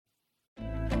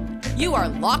You are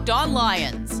Locked On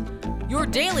Lions, your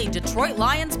daily Detroit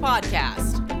Lions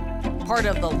podcast. Part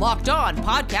of the Locked On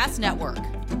Podcast Network,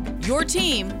 your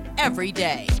team every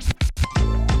day.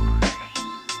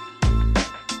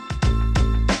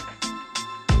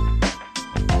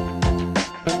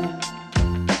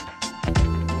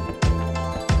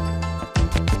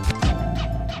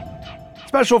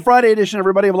 Special Friday edition,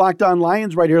 everybody, of Locked On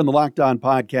Lions right here on the Locked On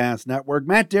Podcast Network.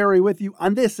 Matt Derry with you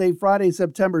on this, a Friday,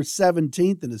 September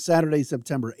 17th and a Saturday,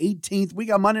 September 18th. We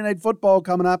got Monday Night Football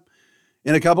coming up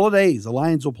in a couple of days. The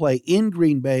Lions will play in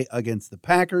Green Bay against the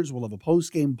Packers. We'll have a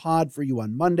post-game pod for you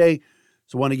on Monday.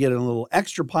 So I want to get a little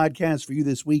extra podcast for you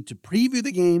this week to preview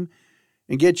the game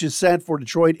and get you set for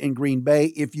Detroit and Green Bay.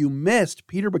 If you missed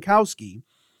Peter Bukowski,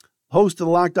 host of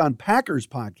the Locked On Packers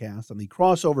podcast on the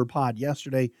crossover pod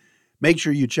yesterday, make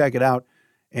sure you check it out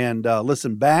and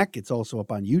listen back. It's also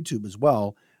up on YouTube as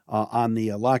well on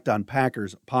the Locked On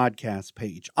Packers podcast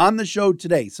page. On the show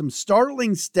today, some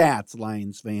startling stats,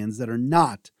 Lions fans, that are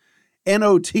not,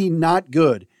 N-O-T, not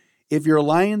good. If you're a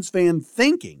Lions fan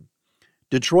thinking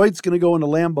Detroit's going to go into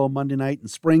Lambeau Monday night and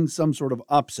spring some sort of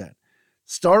upset.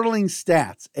 Startling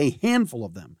stats, a handful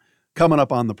of them, coming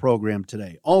up on the program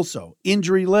today. Also,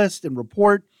 injury list and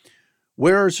report.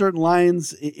 Where are certain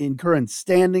Lions in current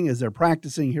standing as they're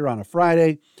practicing here on a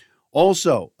Friday?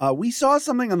 Also, we saw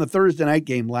something on the Thursday night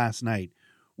game last night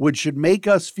which should make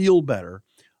us feel better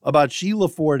about Sheila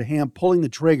Ford Hamp pulling the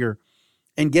trigger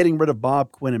and getting rid of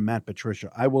Bob Quinn and Matt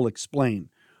Patricia. I will explain.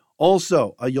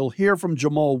 Also, you'll hear from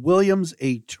Jamal Williams,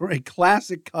 a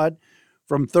classic cut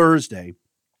from Thursday,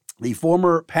 the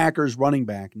former Packers running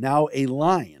back, now a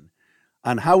Lion,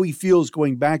 on how he feels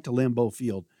going back to Lambeau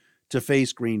Field to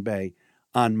face Green Bay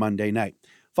on Monday night.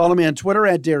 Follow me on Twitter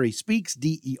at Derry Speaks,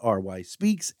 D-E-R-Y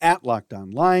Speaks, at Locked On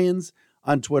Lions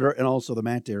on Twitter, and also the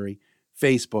Matt Derry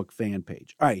Facebook fan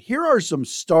page. All right, here are some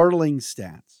startling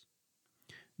stats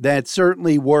that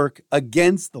certainly work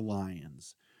against the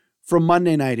Lions from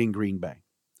Monday night in Green Bay.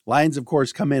 Lions, of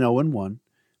course, come in 0-1.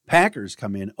 Packers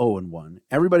come in 0-1.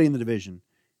 Everybody in the division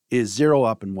is 0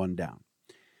 up and 1 down.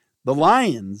 The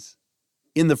Lions,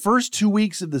 in the first 2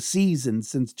 weeks of the season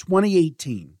since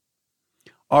 2018,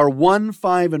 are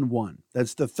 1-5-1.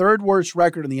 That's the third worst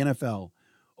record in the NFL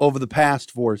over the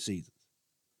past 4 seasons.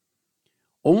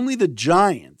 Only the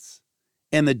Giants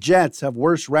and the Jets have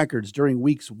worse records during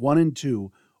weeks 1 and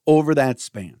 2 over that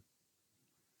span.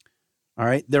 All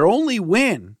right, their only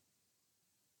win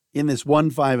in this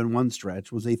 1-5-1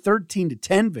 stretch was a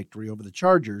 13-10 victory over the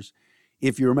Chargers,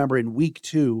 if you remember, in week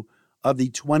 2 of the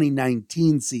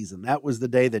 2019 season. That was the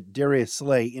day that Darius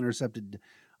Slay intercepted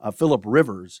Phillip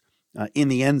Rivers in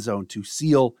the end zone to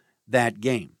seal that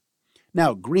game.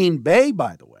 Now, Green Bay,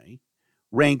 by the way,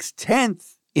 ranks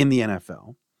 10th in the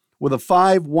NFL with a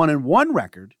 5-1-1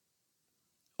 record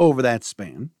over that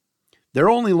span. Their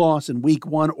only loss in week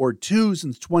 1 or 2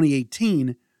 since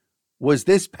 2018 was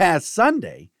this past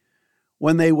Sunday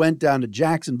when they went down to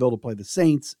Jacksonville to play the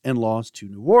Saints and lost to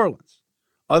New Orleans.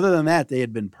 Other than that, they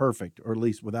had been perfect, or at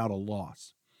least without a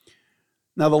loss.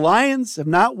 Now, the Lions have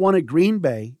not won at Green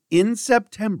Bay in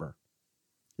September.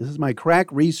 This is my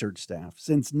crack research staff.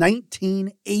 Since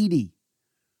 1980,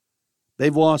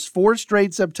 they've lost 4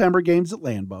 straight September games at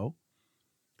Lambeau.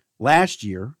 Last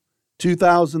year,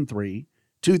 2003,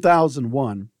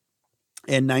 2001,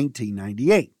 and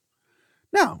 1998.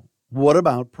 Now, what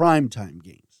about primetime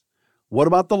games? What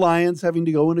about the Lions having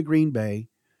to go into Green Bay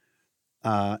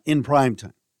in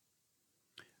primetime?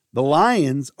 The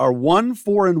Lions are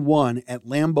 1-4-1 at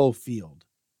Lambeau Field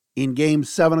in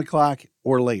games 7 o'clock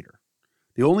or later.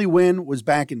 The only win was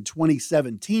back in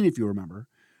 2017, if you remember,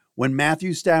 when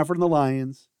Matthew Stafford and the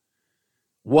Lions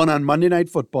won on Monday Night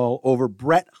Football over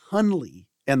Brett Hundley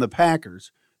and the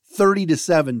Packers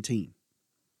 30-17.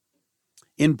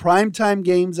 In primetime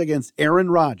games against Aaron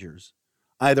Rodgers,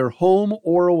 either home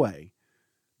or away,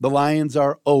 the Lions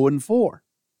are 0-4.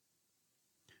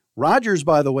 Rodgers,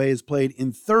 by the way, has played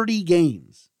in 30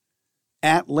 games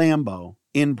at Lambeau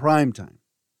in primetime.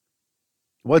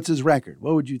 What's his record?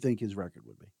 What would you think his record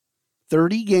would be?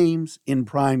 30 games in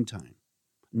primetime,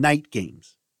 night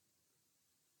games.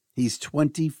 He's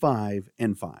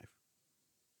 25-5.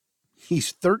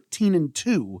 He's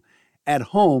 13-2 at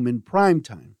home in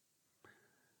primetime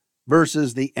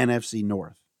versus the NFC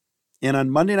North. And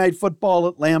on Monday Night Football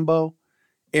at Lambeau,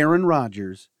 Aaron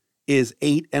Rodgers is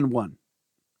 8-1.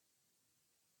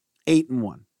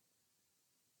 8-1.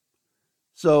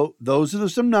 So those are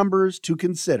some numbers to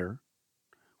consider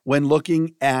when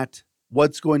looking at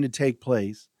what's going to take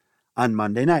place on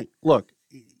Monday night. Look,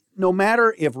 no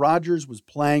matter if Rodgers was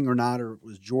playing or not, or it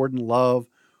was Jordan Love,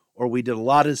 or we did a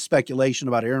lot of speculation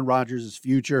about Aaron Rodgers'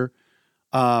 future,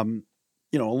 A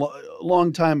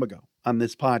long time ago on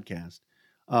this podcast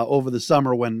over the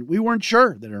summer when we weren't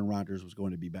sure that Aaron Rodgers was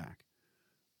going to be back.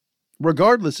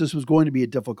 Regardless, this was going to be a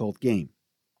difficult game.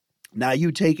 Now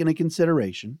you take into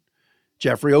consideration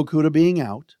Jeffrey Okudah being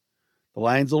out, the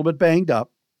Lions a little bit banged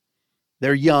up,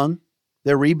 they're young,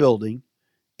 they're rebuilding,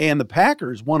 and the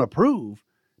Packers want to prove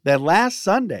that last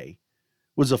Sunday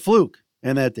was a fluke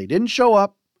and that they didn't show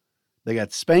up. They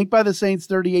got spanked by the Saints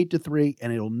 38-3,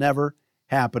 and it'll never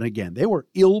happen again. They were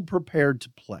ill-prepared to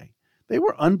play. They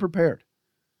were unprepared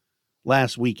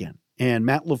last weekend. And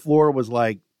Matt LaFleur was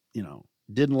like,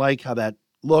 didn't like how that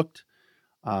looked.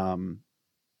 Aaron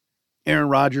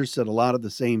Rodgers said a lot of the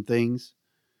same things,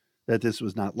 that this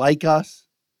was not like us.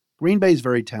 Green Bay's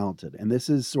very talented, and this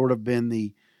has sort of been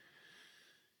the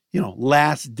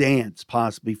last dance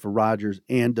possibly for Rodgers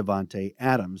and Davante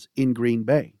Adams in Green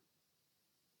Bay.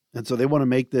 And so they want to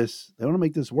make this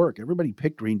work. Everybody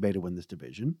picked Green Bay to win this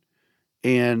division.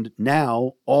 And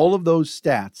now all of those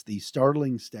stats, these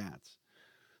startling stats,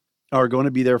 are going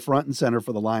to be there front and center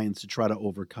for the Lions to try to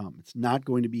overcome. It's not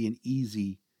going to be an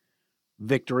easy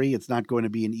victory. It's not going to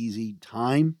be an easy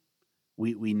time.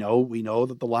 We know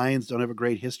that the Lions don't have a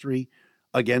great history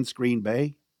against Green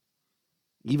Bay.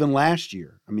 Even last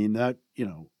year, the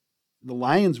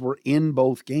Lions were in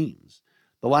both games.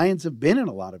 The Lions have been in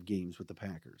a lot of games with the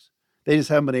Packers. They just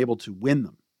haven't been able to win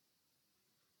them.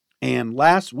 And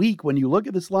last week, when you look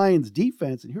at this Lions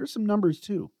defense, and here's some numbers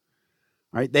too.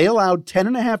 All right, they allowed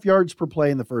 10.5 yards per play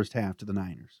in the first half to the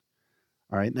Niners.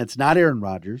 All right, and that's not Aaron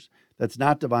Rodgers. That's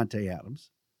not Davante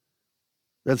Adams.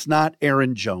 That's not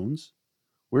Aaron Jones.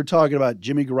 We're talking about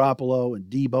Jimmy Garoppolo and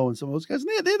Debo and some of those guys.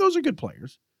 Those are good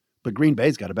players, but Green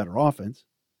Bay's got a better offense.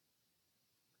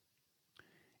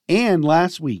 And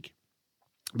last week,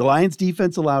 the Lions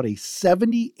defense allowed a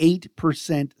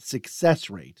 78% success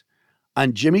rate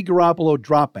on Jimmy Garoppolo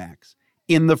dropbacks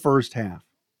in the first half.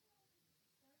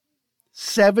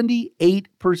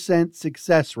 78%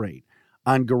 success rate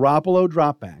on Garoppolo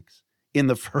dropbacks in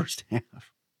the first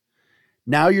half.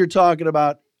 Now you're talking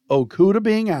about Okudah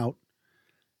being out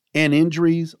and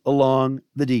injuries along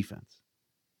the defense.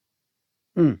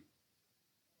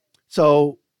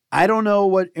 So I don't know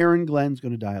what Aaron Glenn's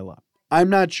going to dial up. I'm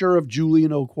not sure if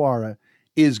Julian Okwara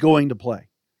is going to play.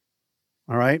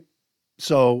 All right.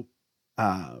 So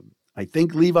I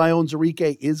think Levi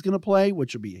Onwuzurike is going to play,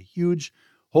 which will be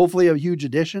hopefully a huge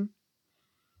addition.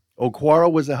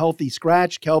 Okwara was a healthy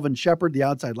scratch. Kelvin Shepard, the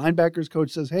outside linebackers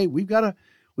coach, says, hey, we've got a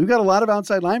lot of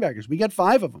outside linebackers. We got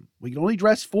 5 of them. We can only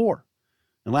dress 4.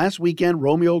 And last weekend,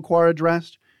 Romeo Okwara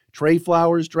dressed, Trey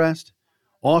Flowers dressed,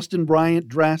 Austin Bryant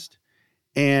dressed,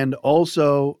 and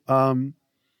also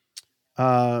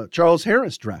Charles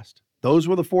Harris dressed. Those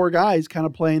were the 4 guys kind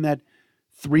of playing that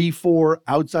 3-4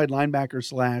 outside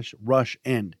linebacker / rush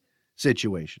end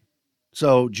situation.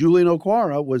 So Julian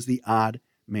Okwara was the odd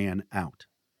man out.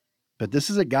 But this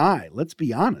is a guy, let's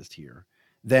be honest here,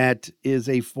 that is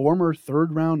a former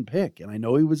 3rd-round pick. And I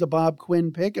know he was a Bob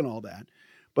Quinn pick and all that,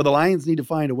 but the Lions need to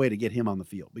find a way to get him on the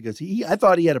field because I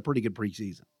thought he had a pretty good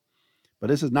preseason. But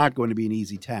this is not going to be an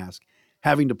easy task,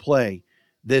 having to play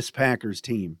this Packers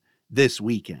team this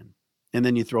weekend. And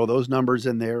then you throw those numbers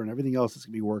in there and everything else is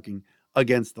going to be working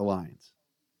against the Lions.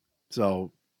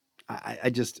 So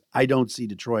I don't see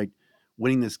Detroit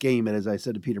winning this game. And as I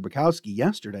said to Peter Bukowski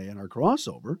yesterday in our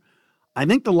crossover, I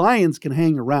think the Lions can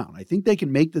hang around. I think they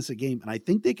can make this a game, and I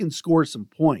think they can score some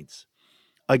points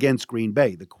against Green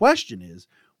Bay. The question is,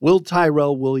 will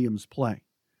Tyrell Williams play?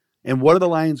 And what are the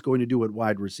Lions going to do at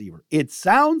wide receiver? It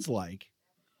sounds like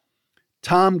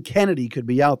Tom Kennedy could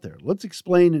be out there. Let's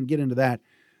explain and get into that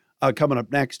coming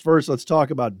up next. First, let's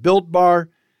talk about Built Bar,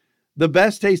 the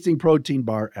best tasting protein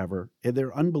bar ever. And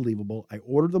they're unbelievable. I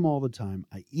order them all the time.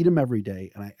 I eat them every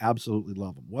day, and I absolutely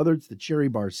love them. Whether it's the Cherry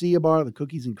Barcia bar, the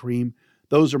cookies and cream,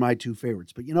 those are my 2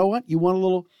 favorites. But you know what? You want a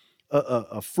little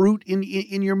a fruit in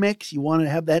your mix. You want to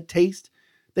have that taste.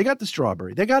 They got the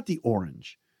strawberry. They got the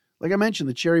orange. Like I mentioned,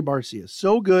 the Cherry Barcia is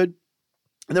so good.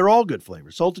 And they're all good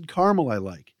flavors. Salted caramel I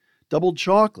like. Double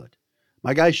chocolate.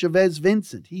 My guy Chavez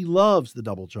Vincent, he loves the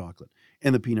double chocolate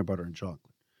and the peanut butter and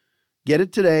chocolate. Get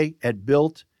it today at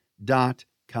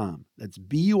Built.com. That's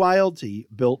Built,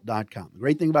 Built.com. The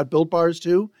great thing about Built Bars,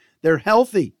 too, they're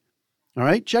healthy. All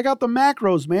right? Check out the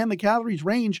macros, man. The calories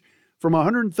range from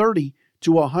 130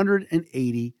 to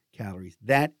 180 calories.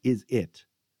 That is it.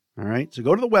 All right? So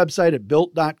go to the website at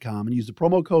Built.com and use the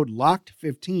promo code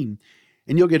LOCKED15,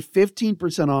 and you'll get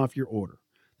 15% off your order.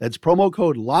 That's promo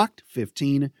code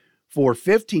LOCKED15 for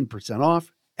 15%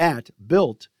 off at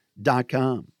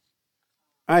Built.com.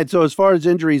 All right, so as far as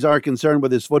injuries are concerned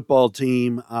with this football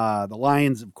team, the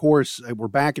Lions, of course, were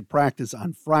back at practice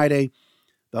on Friday.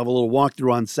 They'll have a little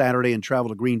walkthrough on Saturday and travel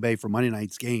to Green Bay for Monday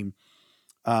night's game.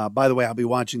 By the way, I'll be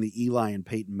watching the Eli and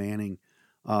Peyton Manning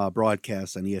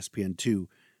broadcast on ESPN2.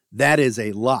 That is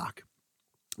a lock.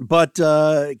 But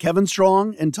Kevin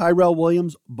Strong and Tyrell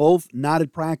Williams, both not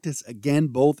at practice, again,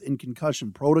 both in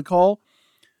concussion protocol.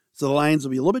 So the Lions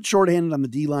will be a little bit shorthanded on the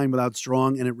D-line without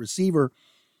Strong and at receiver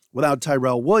without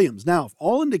Tyrell Williams. Now, if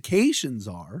all indications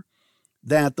are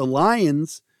that the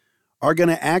Lions are going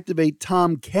to activate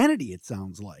Tom Kennedy, it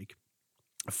sounds like,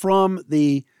 from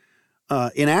the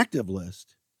inactive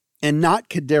list and not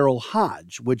Kaderil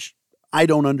Hodge, which I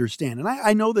don't understand. And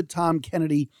I know that Tom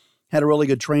Kennedy had a really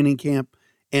good training camp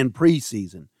and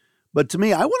preseason. But to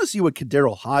me, I want to see what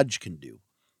Kaderil Hodge can do.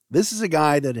 This is a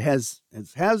guy that has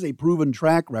a proven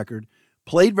track record,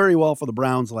 played very well for the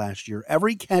Browns last year.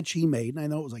 Every catch he made, and I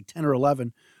know it was like 10 or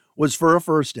 11, was for a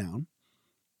first down.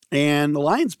 And the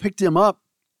Lions picked him up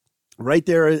right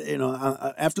there,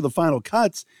 after the final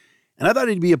cuts, and I thought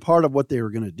he'd be a part of what they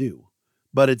were going to do.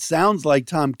 But it sounds like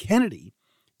Tom Kennedy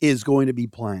is going to be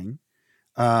playing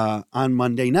on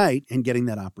Monday night and getting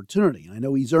that opportunity. And I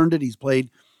know he's earned it. He's played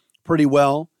pretty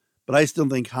well, but I still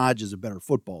think Hodge is a better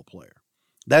football player.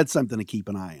 That's something to keep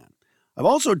an eye on. I've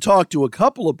also talked to a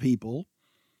couple of people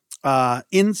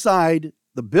inside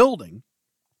the building,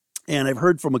 and I've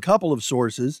heard from a couple of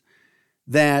sources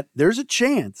that there's a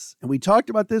chance, and we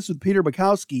talked about this with Peter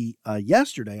Bukowski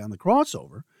yesterday on the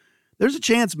crossover, there's a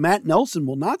chance Matt Nelson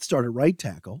will not start at right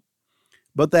tackle,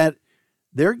 but that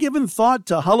they're giving thought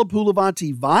to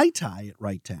Halapoulivaati Vaitai at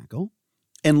right tackle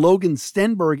and Logan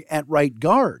Stenberg at right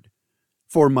guard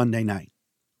for Monday night.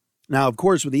 Now, of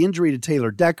course, with the injury to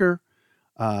Taylor Decker,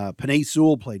 Penei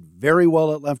Sewell played very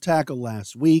well at left tackle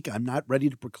last week. I'm not ready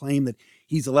to proclaim that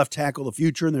he's a left tackle of the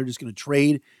future and they're just going to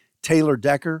trade Taylor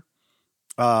Decker.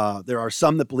 There are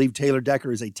some that believe Taylor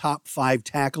Decker is a top 5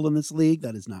 tackle in this league.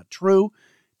 That is not true.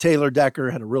 Taylor Decker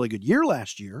had a really good year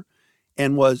last year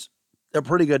and was a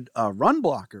pretty good run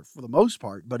blocker for the most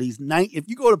part. But he's if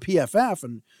you go to PFF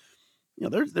and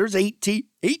there's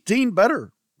 18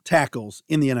 better tackles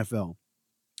in the NFL.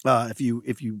 If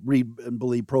you read and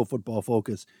believe Pro Football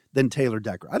Focus, than Taylor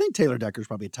Decker. I think Taylor Decker is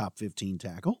probably a top 15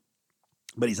 tackle,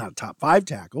 but he's not a top 5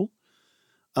 tackle.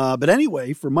 But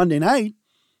anyway, for Monday night,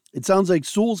 it sounds like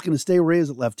Sewell's going to stay where he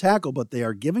is at left tackle, but they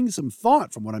are giving some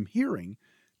thought, from what I'm hearing,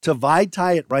 to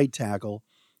Vaitai at right tackle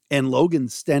and Logan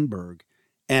Stenberg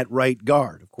at right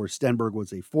guard. Of course, Stenberg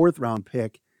was a 4th-round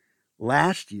pick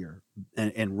last year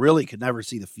and really could never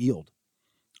see the field.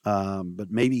 But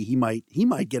maybe he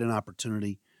might get an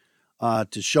opportunity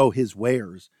to show his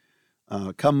wares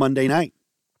come Monday night.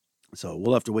 So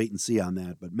we'll have to wait and see on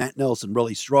that. But Matt Nelson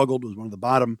really struggled, was one of the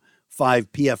bottom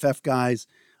 5 PFF guys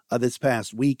this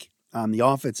past week on the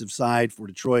offensive side for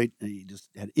Detroit. He just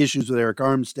had issues with Eric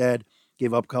Armstead,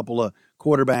 gave up a couple of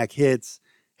quarterback hits,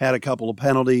 had a couple of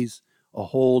penalties, a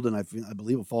hold, and I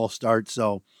believe a false start.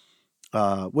 So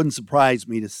wouldn't surprise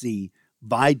me to see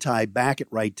Vaitai back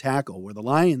at right tackle, where the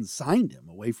Lions signed him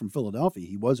away from Philadelphia.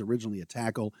 He was originally a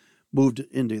tackle, moved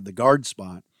into the guard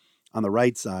spot on the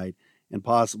right side, and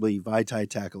possibly Vaitai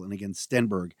tackle, and again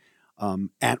Stenberg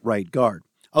at right guard.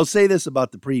 I'll say this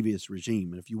about the previous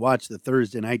regime. If you watched the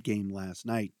Thursday night game last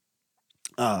night,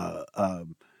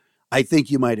 I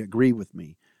think you might agree with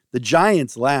me. The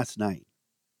Giants last night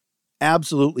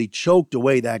absolutely choked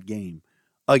away that game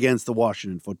against the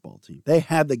Washington football team. They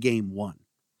had the game won.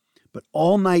 But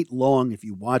all night long, if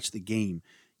you watch the game,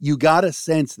 you got a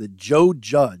sense that Joe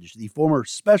Judge, the former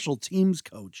special teams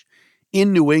coach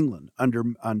in New England under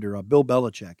Bill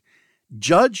Belichick,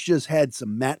 Judge just had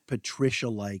some Matt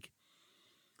Patricia-like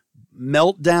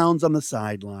meltdowns on the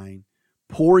sideline,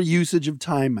 poor usage of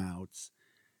timeouts,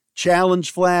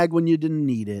 challenge flag when you didn't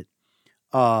need it.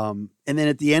 And then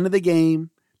at the end of the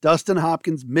game, Dustin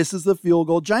Hopkins misses the field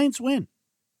goal. Giants win.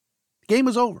 The game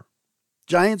is over.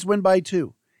 Giants win by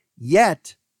 2.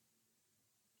 Yet,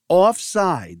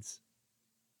 offsides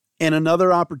and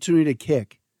another opportunity to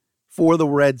kick for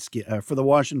the for the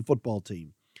Washington football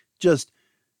team. Just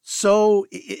so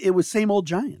it was same old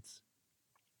Giants.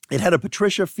 It had a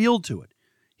Patricia feel to it.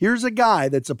 Here's a guy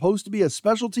that's supposed to be a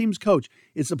special teams coach.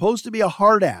 It's supposed to be a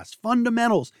hard ass,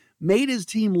 fundamentals. Made his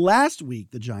team last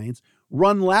week, the Giants,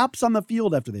 run laps on the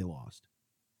field after they lost.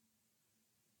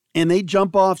 And they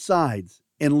jump off sides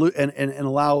and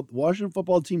allow the Washington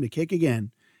football team to kick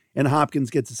again, and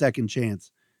Hopkins gets a second chance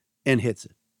and hits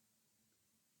it.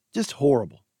 Just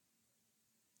horrible.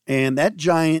 And that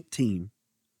Giant team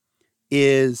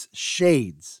is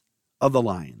shades of the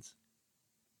Lions.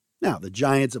 Now, the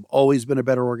Giants have always been a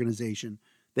better organization.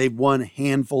 They've won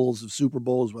handfuls of Super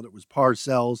Bowls, whether it was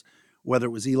Parcells, whether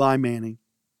it was Eli Manning.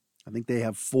 I think they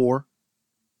have 4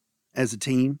 as a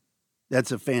team.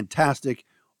 That's a fantastic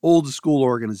old school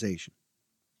organization.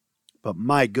 But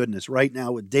my goodness, right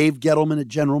now with Dave Gettleman at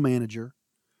general manager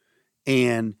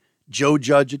and Joe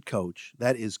Judge at coach,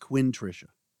 that is Quinn Tricia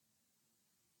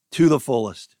to the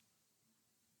fullest.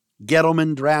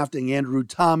 Gettleman drafting Andrew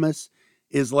Thomas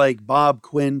is like Bob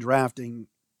Quinn drafting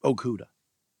Okuda,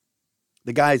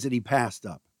 the guys that he passed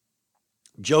up.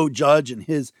 Joe Judge and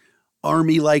his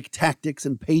Army-like tactics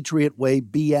and Patriot way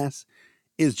BS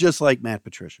is just like Matt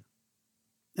Patricia.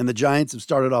 And the Giants have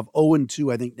started off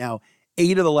 0-2, I think now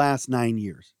 8 of the last 9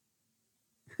 years.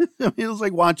 It was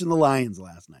like watching the Lions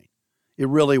last night. It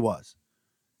really was.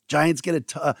 Giants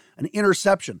get an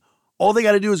interception. All they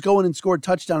got to do is go in and score a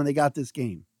touchdown, and they got this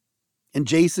game. And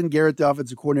Jason Garrett, the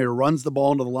offensive coordinator, runs the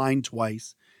ball into the line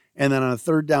twice. And then on a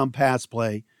third down pass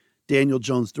play, Daniel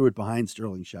Jones threw it behind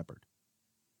Sterling Shepard.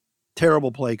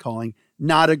 Terrible play calling,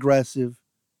 not aggressive.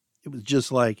 It was just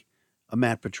like a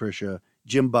Matt Patricia,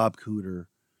 Jim Bob Cooter,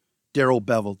 Darrell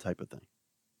Bevell type of thing.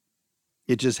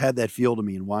 It just had that feel to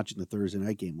me in watching the Thursday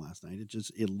night game last night.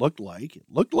 It looked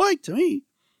like to me,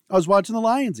 I was watching the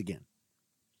Lions again.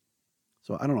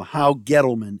 So I don't know how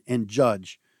Gettleman and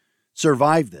Judge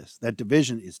survive this. That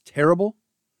division is terrible.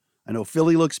 I know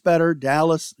Philly looks better.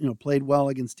 Dallas, played well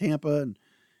against Tampa and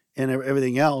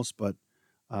everything else, but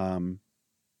I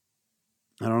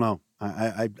don't know.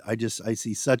 I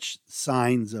see such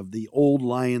signs of the old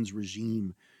Lions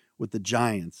regime with the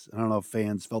Giants. I don't know if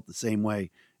fans felt the same way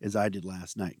as I did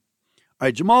last night. All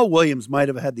right, Jamal Williams might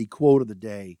have had the quote of the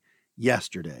day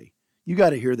yesterday. You got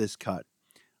to hear this cut.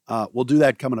 We'll do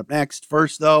that coming up next.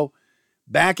 First, though,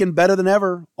 back and better than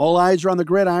ever. All eyes are on the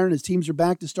gridiron as teams are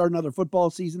back to start another football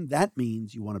season. That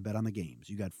means you want to bet on the games.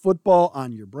 You got football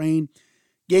on your brain.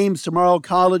 Games tomorrow,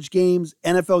 college games,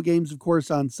 NFL games, of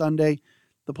course, on Sunday.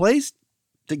 The place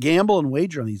to gamble and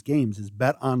wager on these games is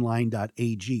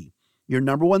betonline.ag, your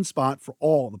number one spot for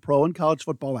all the pro and college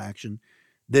football action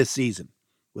this season.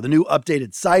 With a new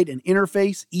updated site and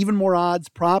interface, even more odds,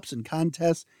 props, and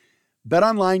contests,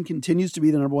 BetOnline continues to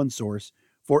be the number one source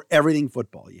for everything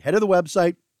football. You head to the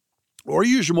website or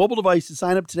use your mobile device to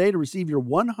sign up today to receive your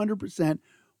 100%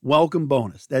 welcome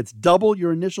bonus. That's double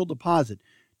your initial deposit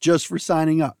just for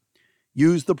signing up.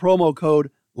 Use the promo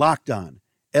code LOCKEDON,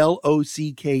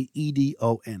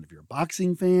 LOCKEDON. If you're a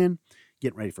boxing fan,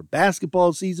 getting ready for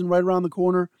basketball season right around the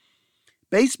corner,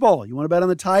 baseball, you want to bet on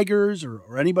the Tigers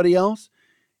or anybody else?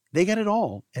 They got it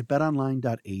all at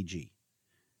betonline.ag.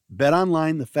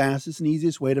 BetOnline, the fastest and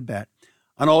easiest way to bet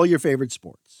on all your favorite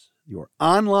sports. Your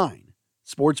online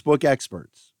sportsbook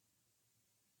experts.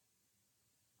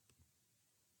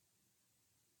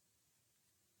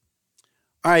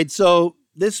 All right, so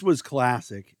this was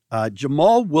classic.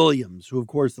 Jamal Williams, who, of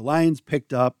course, the Lions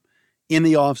picked up in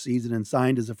the offseason and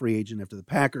signed as a free agent after the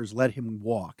Packers let him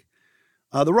walk.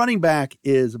 The running back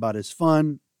is about as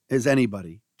fun as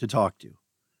anybody to talk to.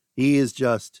 He is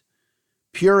just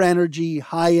pure energy,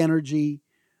 high energy,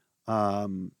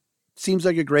 seems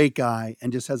like a great guy,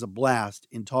 and just has a blast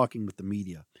in talking with the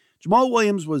media. Jamal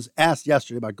Williams was asked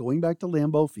yesterday about going back to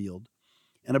Lambeau Field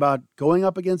and about going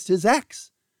up against his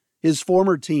ex, his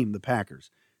former team, the Packers.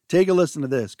 Take a listen to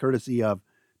this, courtesy of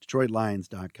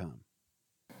DetroitLions.com.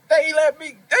 They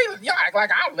act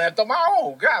like I left on my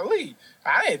own. Golly,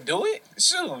 I didn't do it.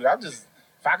 Shoot, if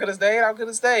I could have stayed, I could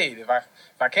have stayed. If I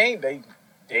can't, they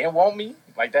didn't want me.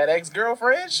 Like that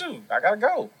ex-girlfriend, shoot, I gotta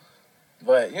go.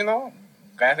 But,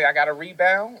 granted, I got a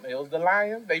rebound. It was the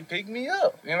Lions. They picked me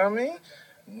up, you know what I mean?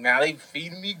 Now they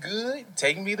feeding me good,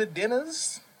 taking me to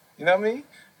dinners, you know what I mean?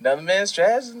 Another man's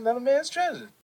trash is another man's treasure.